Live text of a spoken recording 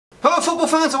football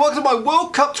fans, and welcome to my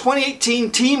World Cup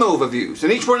 2018 team overviews.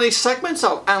 In each one of these segments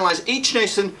I'll analyse each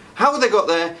nation, how they got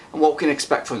there and what we can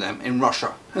expect from them in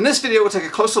Russia. In this video we'll take a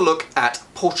closer look at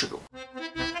Portugal.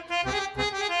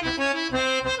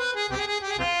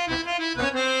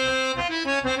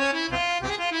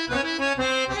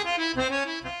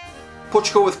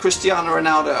 Portugal, with Cristiano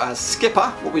Ronaldo as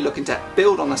skipper, will be looking to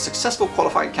build on a successful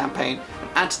qualifying campaign and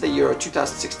add to the Euro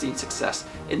 2016 success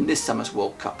in this summer's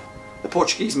World Cup. The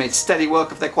Portuguese made steady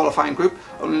work of their qualifying group,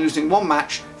 only losing one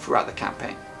match throughout the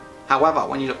campaign. However,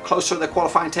 when you look closer at their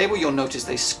qualifying table, you'll notice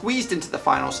they squeezed into the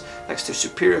finals thanks to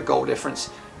superior goal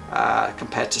difference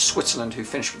compared to Switzerland, who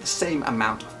finished with the same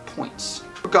amount of points.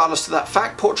 Regardless of that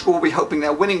fact, Portugal will be hoping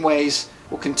their winning ways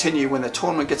will continue when the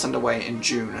tournament gets underway in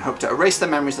June, and hope to erase their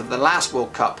memories of the last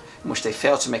World Cup in which they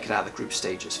failed to make it out of the group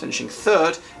stages, finishing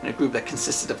third in a group that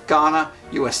consisted of Ghana,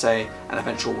 USA and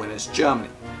eventual winners Germany.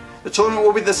 The tournament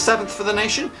will be the 7th for the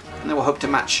nation, and they will hope to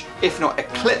match, if not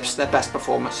eclipse, their best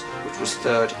performance, which was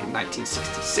third in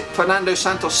 1966. Fernando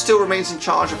Santos still remains in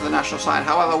charge of the national side,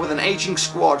 however, with an ageing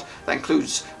squad that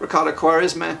includes Ricardo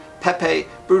Quaresma, Pepe,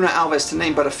 Bruno Alves, to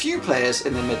name but a few players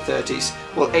in their mid-30s.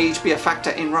 Will age be a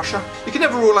factor in Russia? You can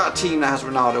never rule out a team that has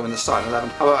Ronaldo in the starting 11.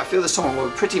 However, I feel this tournament will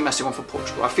be a pretty messy one for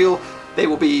Portugal. I feel they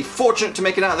will be fortunate to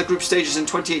make it out of the group stages in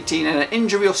 2018, and an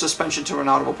injury or suspension to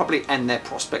Ronaldo will probably end their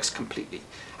prospects completely.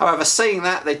 However, saying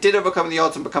that, they did overcome the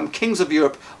odds and become kings of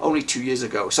Europe only 2 years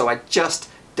ago, so I just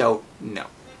don't know.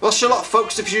 Well, that's a lot,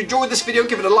 folks. If you enjoyed this video,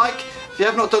 give it a like. If you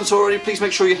have not done so already, please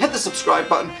make sure you hit the subscribe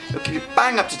button. It'll keep you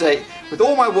bang up to date with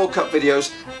all my World Cup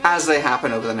videos as they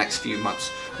happen over the next few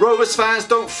months. Rovers fans,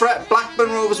 don't fret. Blackburn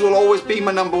Rovers will always be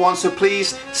my #1, so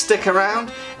please stick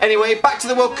around. Anyway, back to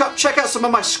the World Cup. Check out some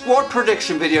of my squad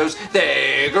prediction videos.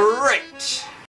 They're great.